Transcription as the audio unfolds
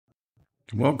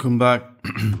Welcome back.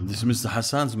 This is Mr.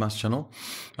 Hassan's Maths channel.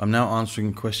 I'm now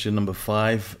answering question number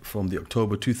 5 from the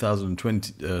October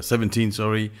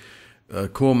 2017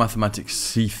 Core Mathematics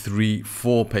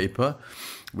C34 paper,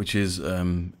 which is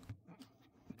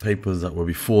papers that were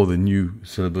before the new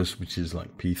syllabus, which is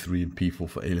like P3 and P4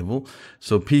 for A-level.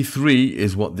 So P3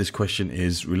 is what this question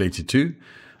is related to.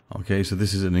 Okay, so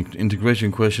this is an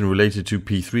integration question related to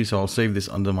P3. So I'll save this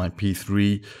under my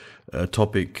P3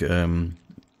 topic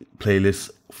playlist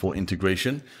for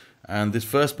integration. And this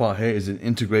first part here is an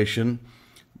integration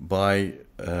by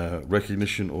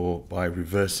recognition or by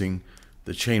reversing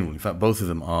the chain rule. In fact, both of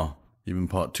them are, even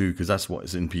part 2, because that's what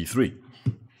is in P3.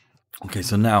 Okay,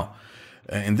 so now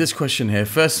in this question here,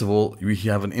 first of all, we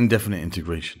have an indefinite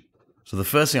integration. So the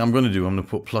first thing I'm going to do, I'm going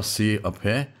to put plus C up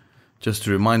here, just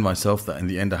to remind myself that in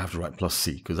the end I have to write plus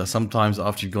C, because sometimes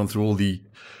after you've gone through all the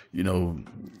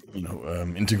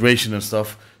integration and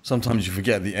stuff, sometimes you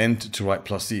forget at the end to write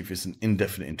plus C if it's an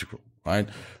indefinite integral, right?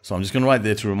 So I'm just going to write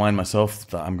there to remind myself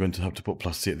that I'm going to have to put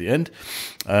plus C at the end.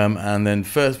 And then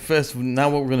first, now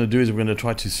what we're going to do is we're going to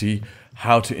try to see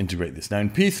how to integrate this. Now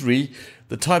in P3,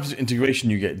 the types of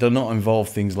integration you get do not involve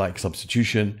things like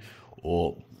substitution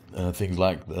or things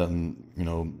like,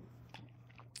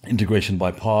 integration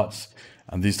by parts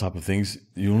and these type of things.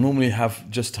 You'll normally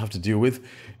just have to deal with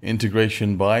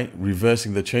integration by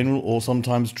reversing the chain rule, or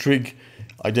sometimes trig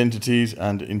identities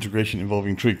and integration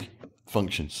involving trig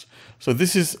functions. So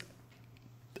this is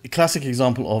a classic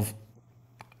example of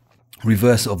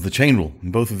reverse of the chain rule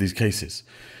in both of these cases.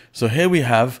 So here we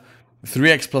have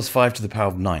 3x plus 5 to the power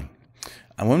of 9.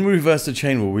 And when we reverse the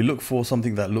chain rule, we look for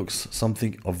something that looks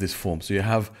something of this form. So you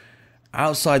have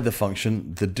outside the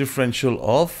function the differential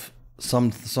of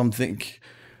something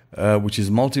which is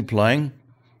multiplying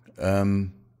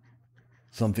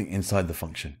something inside the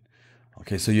function.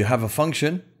 Okay, so you have a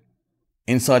function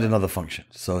inside another function.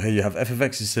 So here you have f of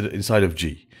x inside of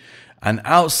g. And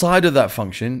outside of that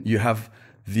function, you have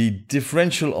the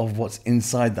differential of what's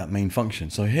inside that main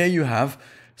function. So here you have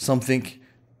something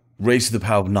raised to the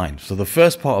power of 9. So the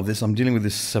first part of this, I'm dealing with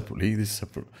this separately.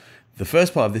 The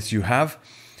first part of this, you have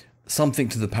something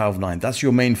to the power of 9. That's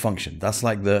your main function. That's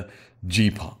like the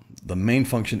g part. The main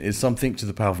function is something to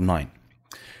the power of 9.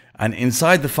 And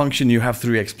inside the function, you have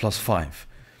 3x plus 5.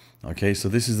 Okay, so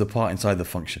this is the part inside the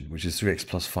function, which is 3x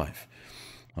plus 5.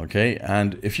 Okay,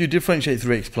 and if you differentiate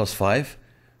 3x plus 5,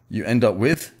 you end up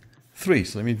with 3.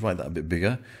 So let me write that a bit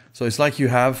bigger. So it's like you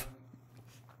have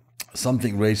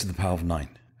something raised to the power of 9.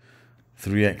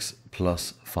 3x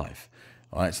plus 5.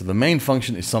 All right, so the main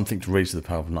function is something to raise to the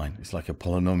power of 9. It's like a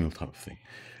polynomial type of thing.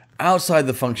 Outside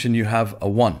the function, you have a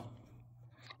 1.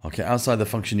 Okay, outside the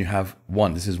function, you have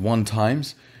 1. This is 1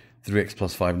 times 3x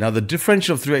plus 5. Now, the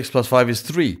differential of 3x plus 5 is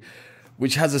 3,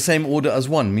 which has the same order as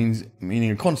 1,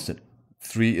 meaning a constant.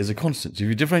 3 is a constant. So if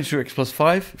you differentiate 3x plus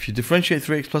 5, if you differentiate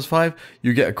 3x plus 5,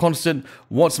 you get a constant.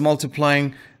 What's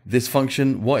multiplying this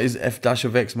function? What is f dash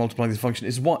of x multiplying this function?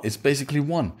 Is what? It's basically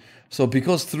 1. So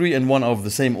because 3 and 1 are of the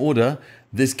same order,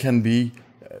 this can be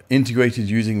integrated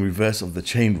using reverse of the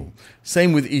chain rule.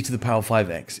 Same with e to the power of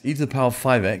 5x. E to the power of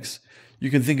 5x, you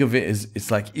can think of it as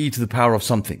it's like e to the power of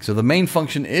something. So the main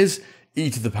function is e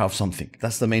to the power of something.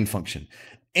 That's the main function.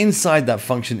 Inside that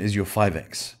function is your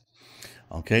 5x.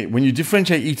 Okay, when you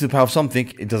differentiate e to the power of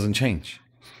something, it doesn't change.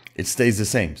 It stays the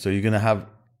same. So you're going to have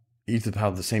e to the power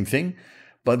of the same thing.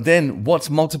 But then what's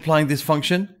multiplying this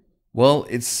function? Well,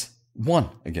 it's 1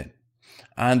 again.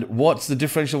 And what's the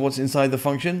differential of what's inside the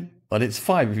function? Well, it's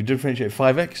 5. If you differentiate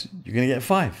 5x, you're going to get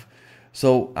 5.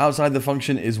 So outside the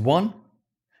function is 1.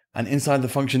 And inside the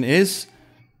function is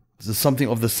something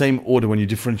of the same order when you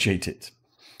differentiate it.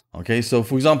 Okay, so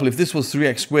for example, if this was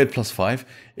 3x squared plus 5,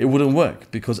 it wouldn't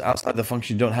work because outside the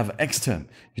function you don't have an x term.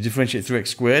 You differentiate 3x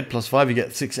squared plus 5, you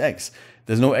get 6x.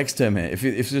 There's no x term here. If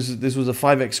this was a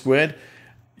 5x squared,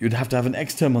 you'd have to have an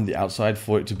x term on the outside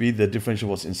for it to be the differential of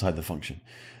what's inside the function.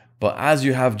 But as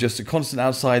you have just a constant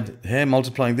outside here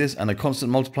multiplying this and a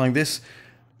constant multiplying this,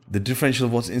 the differential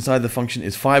of what's inside the function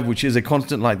is 5, which is a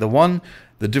constant like the 1.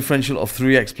 The differential of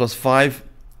 3x plus 5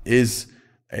 is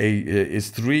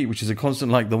 3, which is a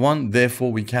constant like the 1.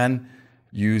 Therefore, we can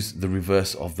use the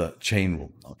reverse of the chain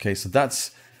rule. Okay, so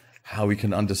that's how we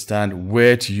can understand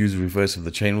where to use the reverse of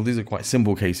the chain rule. These are quite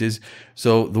simple cases.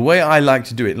 So the way I like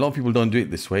to do it, a lot of people don't do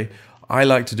it this way. I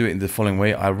like to do it in the following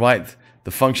way. I write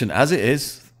the function as it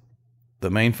is, the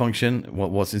main function,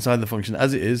 what's inside the function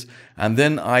as it is, and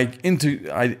then I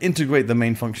integrate the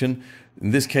main function. In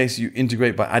this case, you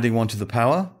integrate by adding 1 to the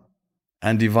power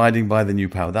and dividing by the new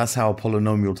power. That's how a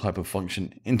polynomial type of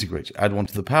function integrates. Add 1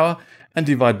 to the power and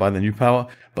divide by the new power.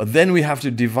 But then we have to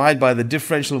divide by the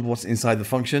differential of what's inside the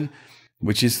function.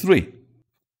 which is 3.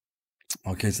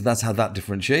 Okay, so that's how that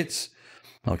differentiates.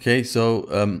 Okay,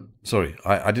 so, sorry,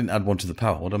 I didn't add 1 to the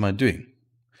power. What am I doing?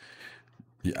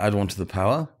 You add 1 to the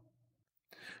power,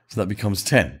 so that becomes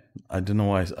 10. I don't know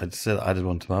why I said I added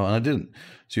 1 to the power, and I didn't.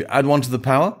 So you add 1 to the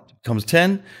power, it becomes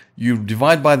 10. You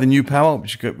divide by the new power,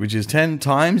 which is 10,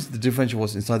 times the differential of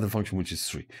what's inside the function, which is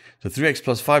 3. So 3x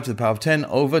plus 5 to the power of 10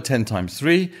 over 10 times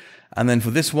 3. And then for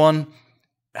this one,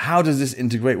 how does this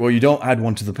integrate? Well, you don't add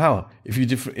 1 to the power. If you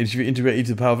integrate e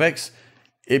to the power of x,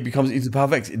 it becomes e to the power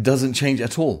of x. It doesn't change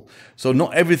at all. So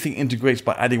not everything integrates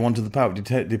by adding 1 to the power.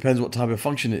 It depends what type of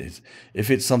function it is. If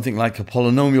it's something like a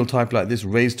polynomial type like this,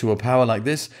 raised to a power like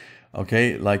this,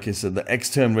 okay, like it's the x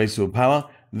term raised to a power,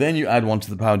 then you add 1 to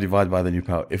the power divided by the new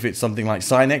power. If it's something like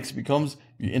sine x, becomes,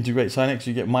 you integrate sine x,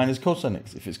 you get minus cosine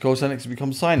x. If it's cosine x, it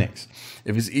becomes sine x.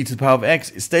 If it's e to the power of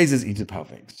x, it stays as e to the power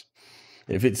of x.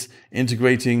 If it's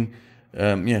integrating,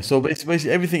 so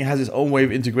basically everything has its own way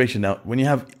of integration. Now, when you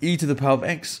have e to the power of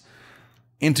x,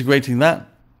 integrating that,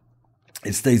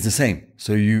 it stays the same.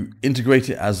 So you integrate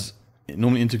it as it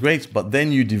normally integrates, but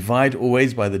then you divide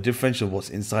always by the differential of what's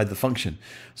inside the function.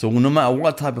 So no matter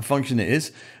what type of function it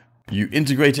is, you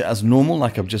integrate it as normal,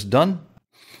 like I've just done,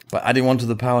 by adding 1 to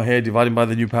the power here, dividing by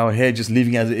the new power here, just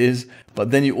leaving it as it is.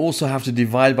 But then you also have to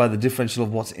divide by the differential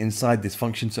of what's inside this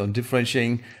function. So I'm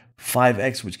differentiating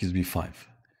 5x, which gives me 5.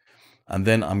 And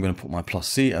then I'm going to put my plus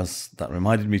c, as that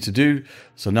reminded me to do.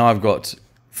 So now I've got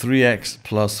 3x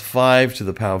plus 5 to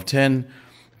the power of 10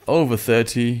 over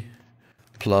 30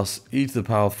 plus e to the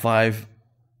power of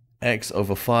 5x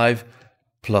over 5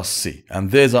 plus c. And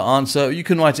there's our answer. You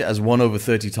can write it as 1 over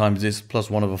 30 times this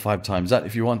plus 1 over 5 times that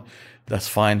if you want. That's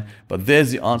fine. But there's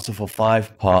the answer for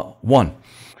 5 part 1.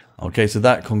 Okay, so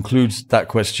that concludes that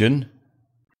question.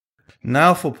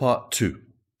 Now for part 2.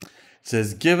 It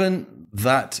says, given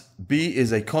that b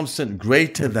is a constant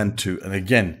greater than 2, and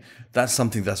again, that's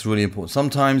something that's really important.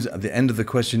 Sometimes at the end of the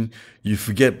question, you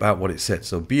forget about what it said.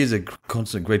 So b is a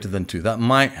constant greater than 2. That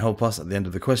might help us at the end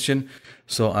of the question.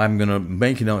 So I'm going to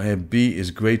make a note here, b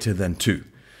is greater than 2.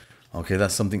 Okay,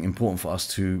 that's something important for us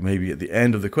to maybe at the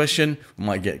end of the question, we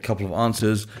might get a couple of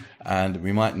answers and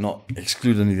we might not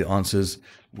exclude any of the answers,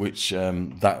 which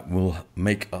that will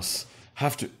make us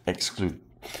have to exclude.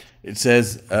 It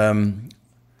says,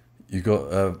 you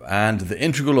got, and the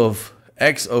integral of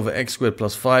x over x squared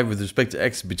plus 5 with respect to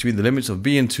x between the limits of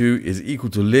b and 2 is equal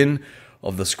to ln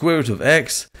of the square root of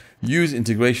x. Use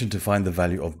integration to find the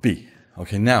value of b.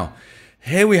 Okay, now,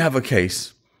 here we have a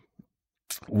case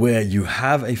where you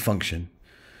have a function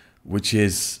which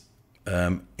is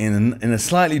in a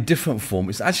slightly different form.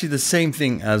 It's actually the same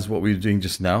thing as what we were doing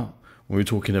just now when we were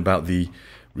talking about the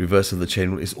reverse of the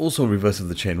chain rule. It's also reverse of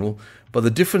the chain rule, but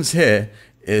the difference here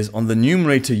is on the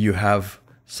numerator you have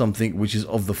something which is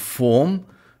of the form.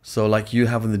 So like you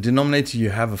have in the denominator,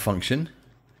 you have a function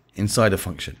inside a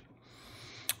function.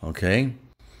 Okay.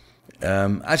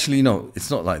 Actually, no, it's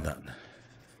not like that.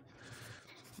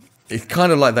 It's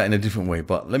kind of like that in a different way,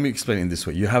 but let me explain it in this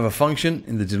way. You have a function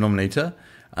in the denominator,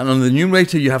 and on the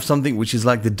numerator you have something which is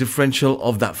like the differential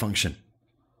of that function.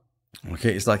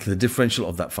 Okay, it's like the differential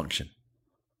of that function.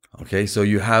 Okay, so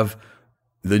you have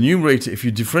the numerator. If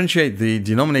you differentiate the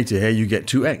denominator here, you get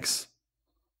 2x.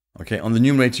 Okay, on the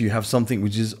numerator you have something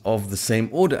which is of the same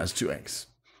order as 2x.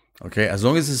 Okay, as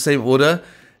long as it's the same order,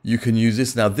 you can use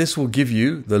this. Now this will give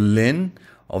you the ln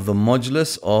of the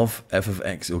modulus of f of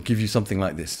x. It will give you something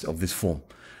like this, of this form.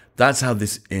 That's how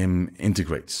this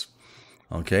integrates.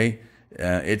 Okay,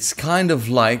 it's kind of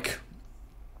like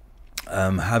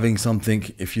having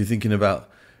something, if you're thinking about,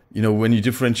 you know, when you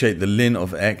differentiate the ln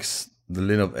of x,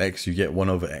 you get 1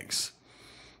 over x.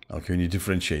 Okay, when you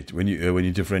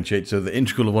differentiate, so the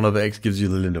integral of 1 over x gives you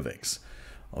the ln of x.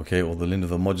 Okay, or the ln of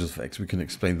the modulus of x. We can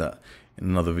explain that in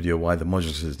another video why the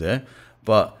modulus is there.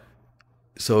 But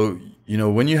so, you know,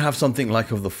 when you have something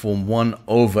like of the form 1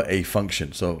 over a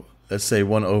function, so let's say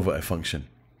 1 over a function,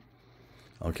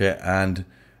 okay, and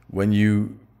when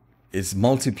it's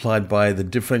multiplied by the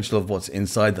differential of what's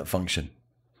inside that function,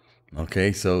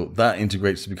 okay, so that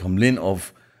integrates to become ln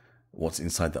of what's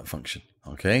inside that function,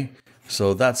 okay,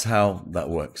 so that's how that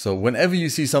works. So whenever you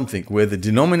see something where the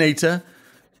denominator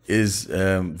is,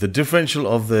 the differential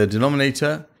of the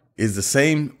denominator is the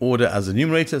same order as the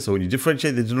numerator. So when you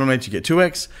differentiate the denominator, you get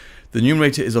 2x. The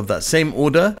numerator is of that same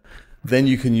order. Then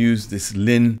you can use this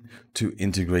ln to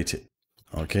integrate it.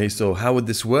 Okay, so how would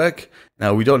this work?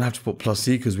 Now we don't have to put plus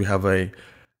c because we have a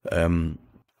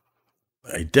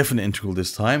definite integral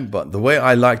this time. But the way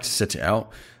I like to set it out,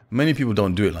 many people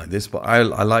don't do it like this, but I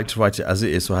like to write it as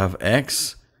it is. So I have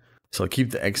x. So I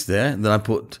keep the x there. And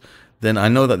then I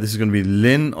know that this is going to be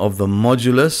ln of the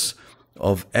modulus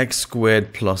of x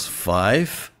squared plus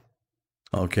 5,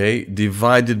 okay,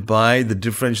 divided by the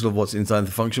differential of what's inside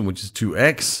the function, which is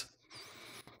 2x,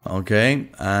 okay,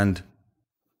 and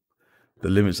the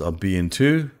limits are b and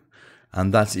 2,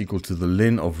 and that's equal to the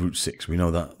ln of root 6. We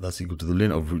know that that's equal to the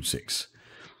ln of root 6.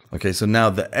 Okay, so now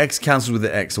the x cancels with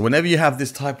the x. So whenever you have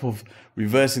this type of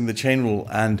reversing the chain rule,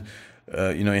 and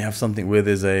you know, you have something where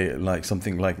there's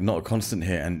something like not a constant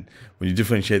here, and when you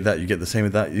differentiate that, you get the same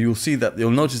with that. You'll see that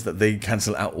you'll notice that they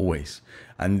cancel out always,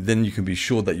 and then you can be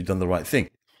sure that you've done the right thing.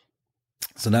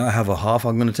 So now I have a half.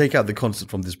 I'm going to take out the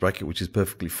constant from this bracket, which is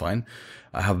perfectly fine.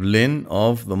 I have ln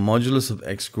of the modulus of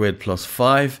x squared plus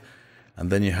 5, and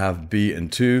then you have b and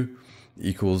 2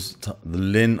 equals the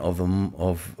ln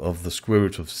of the square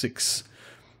root of 6.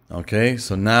 Okay,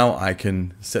 so now I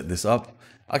can set this up.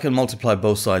 I can multiply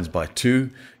both sides by 2,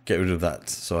 get rid of that.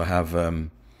 So I have,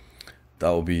 that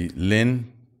will be ln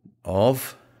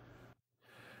of,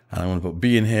 and I want to put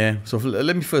b in here. So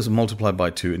let me first multiply by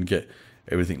 2 and get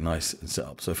everything nice and set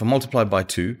up. So if I multiply by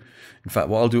 2, in fact,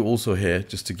 what I'll do also here,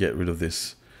 just to get rid of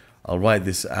this, I'll write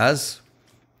this as,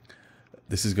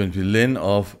 this is going to be ln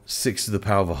of 6 to the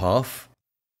power of a half,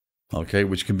 okay,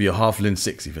 which can be a half ln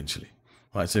 6 eventually.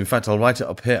 Right, so in fact, I'll write it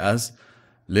up here as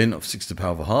ln of 6 to the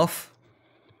power of a half,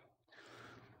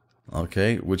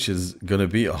 okay, which is going to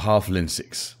be a half ln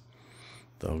 6.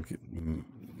 That'll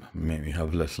make me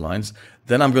have less lines.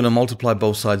 Then I'm going to multiply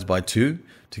both sides by 2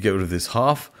 to get rid of this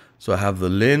half. So I have the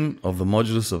ln of the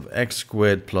modulus of x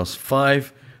squared plus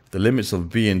 5, the limits of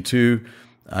b and 2,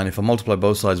 and if I multiply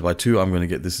both sides by 2, I'm going to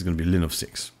get, this is going to be ln of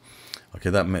 6.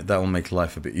 Okay, that will make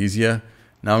life a bit easier.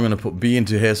 Now I'm going to put b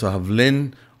into here, so I have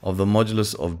ln of the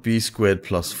modulus of b squared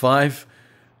plus 5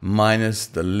 minus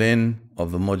the ln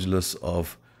of the modulus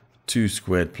of 2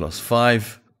 squared plus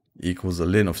 5 equals the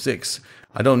ln of 6.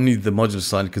 I don't need the modulus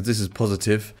sign because this is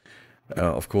positive.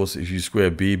 Of course, if you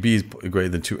square b, b is greater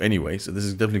than 2 anyway, so this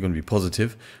is definitely going to be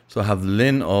positive. So I have the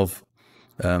ln of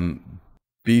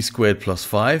b squared plus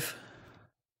 5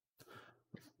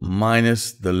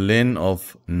 minus the ln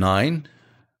of 9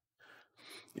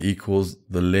 equals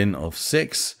the ln of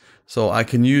 6. So I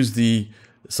can use the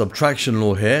subtraction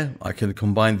law here. I can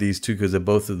combine these two because they're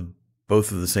both of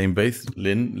the same base,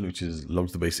 ln, which is log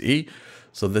to the base e.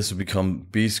 So this will become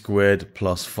b squared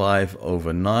plus 5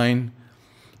 over 9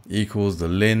 equals the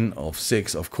ln of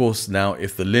 6. Of course, now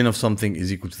if the ln of something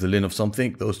is equal to the ln of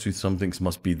something, those two somethings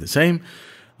must be the same.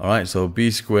 All right, so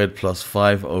b squared plus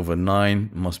 5 over 9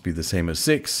 must be the same as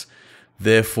 6.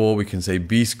 Therefore, we can say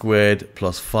b squared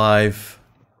plus 5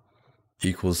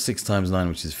 equals 6 times 9,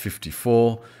 which is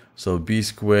 54. So b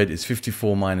squared is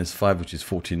 54 minus 5, which is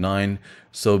 49.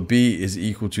 So b is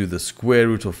equal to the square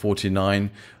root of 49,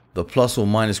 the plus or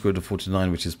minus square root of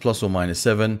 49, which is plus or minus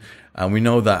 7. And we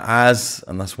know that as,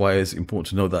 and that's why it's important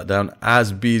to note that down,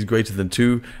 as b is greater than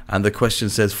 2, and the question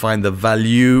says find the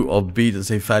value of b, doesn't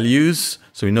say values,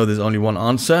 so we know there's only one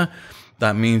answer.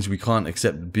 That means we can't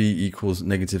accept b equals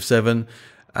negative 7.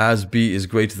 As b is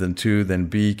greater than 2, then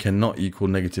b cannot equal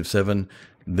negative 7.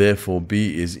 Therefore,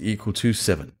 b is equal to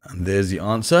 7. And there's the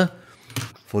answer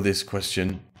for this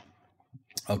question.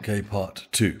 Okay, part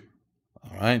 2.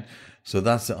 All right. So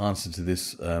that's the answer to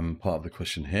this part of the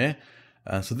question here.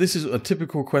 So this is a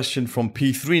typical question from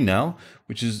P3 now,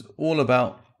 which is all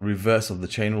about reverse of the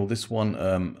chain rule. This one,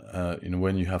 you know,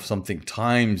 when you have something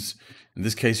times, in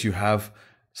this case, you have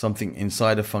something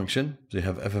inside a function. So you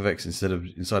have f of x inside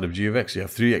of g of x. You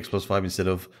have 3x plus 5 instead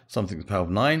of something to the power of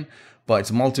 9. But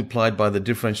it's multiplied by the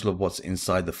differential of what's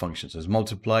inside the function. So it's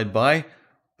multiplied by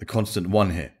the constant 1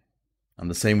 here. And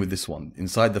the same with this one.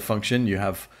 Inside the function, you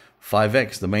have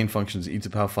 5x. The main function is e to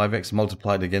the power 5x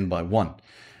multiplied again by 1.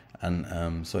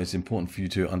 And so it's important for you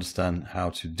to understand how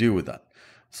to deal with that.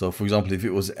 So for example, if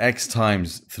it was x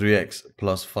times 3x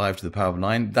plus 5 to the power of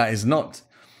 9, that is not,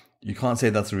 you can't say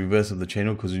that's the reverse of the chain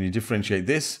rule, because when you differentiate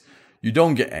this, you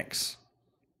don't get x.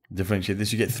 Differentiate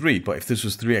this, you get 3. But if this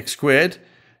was 3x squared,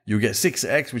 you get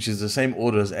 6x, which is the same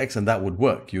order as x, and that would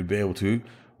work. You'd be able to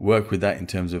work with that in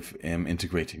terms of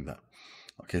integrating that.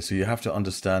 Okay, so you have to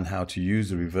understand how to use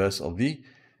the reverse of the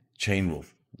chain rule.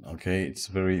 Okay, it's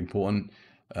very important.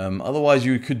 Otherwise,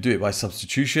 you could do it by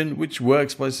substitution, which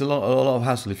works, but it's a lot of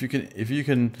hassle. If you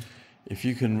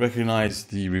can recognize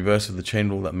the reverse of the chain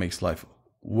rule, that makes life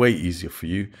way easier for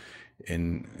you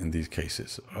in these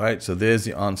cases. All right, so there's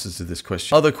the answers to this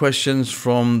question. Other questions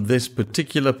from this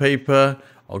particular paper,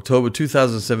 October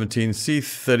 2017,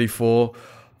 C34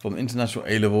 from International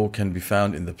A-Level, can be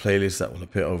found in the playlist that will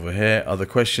appear over here. Other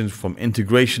questions from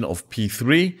integration of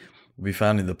P3 will be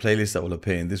found in the playlist that will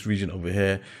appear in this region over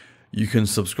here. You can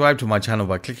subscribe to my channel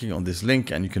by clicking on this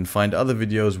link, and you can find other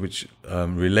videos which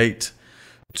relate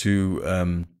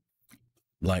to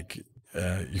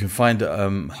you can find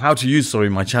how to use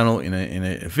my channel in an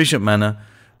efficient manner.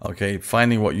 Okay,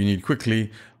 finding what you need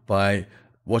quickly by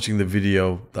watching the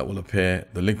video that will appear.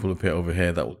 The link will appear over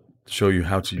here that will show you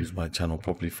how to use my channel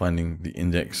properly, finding the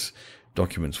index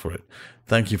documents for it.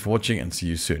 Thank you for watching and see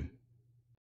you soon.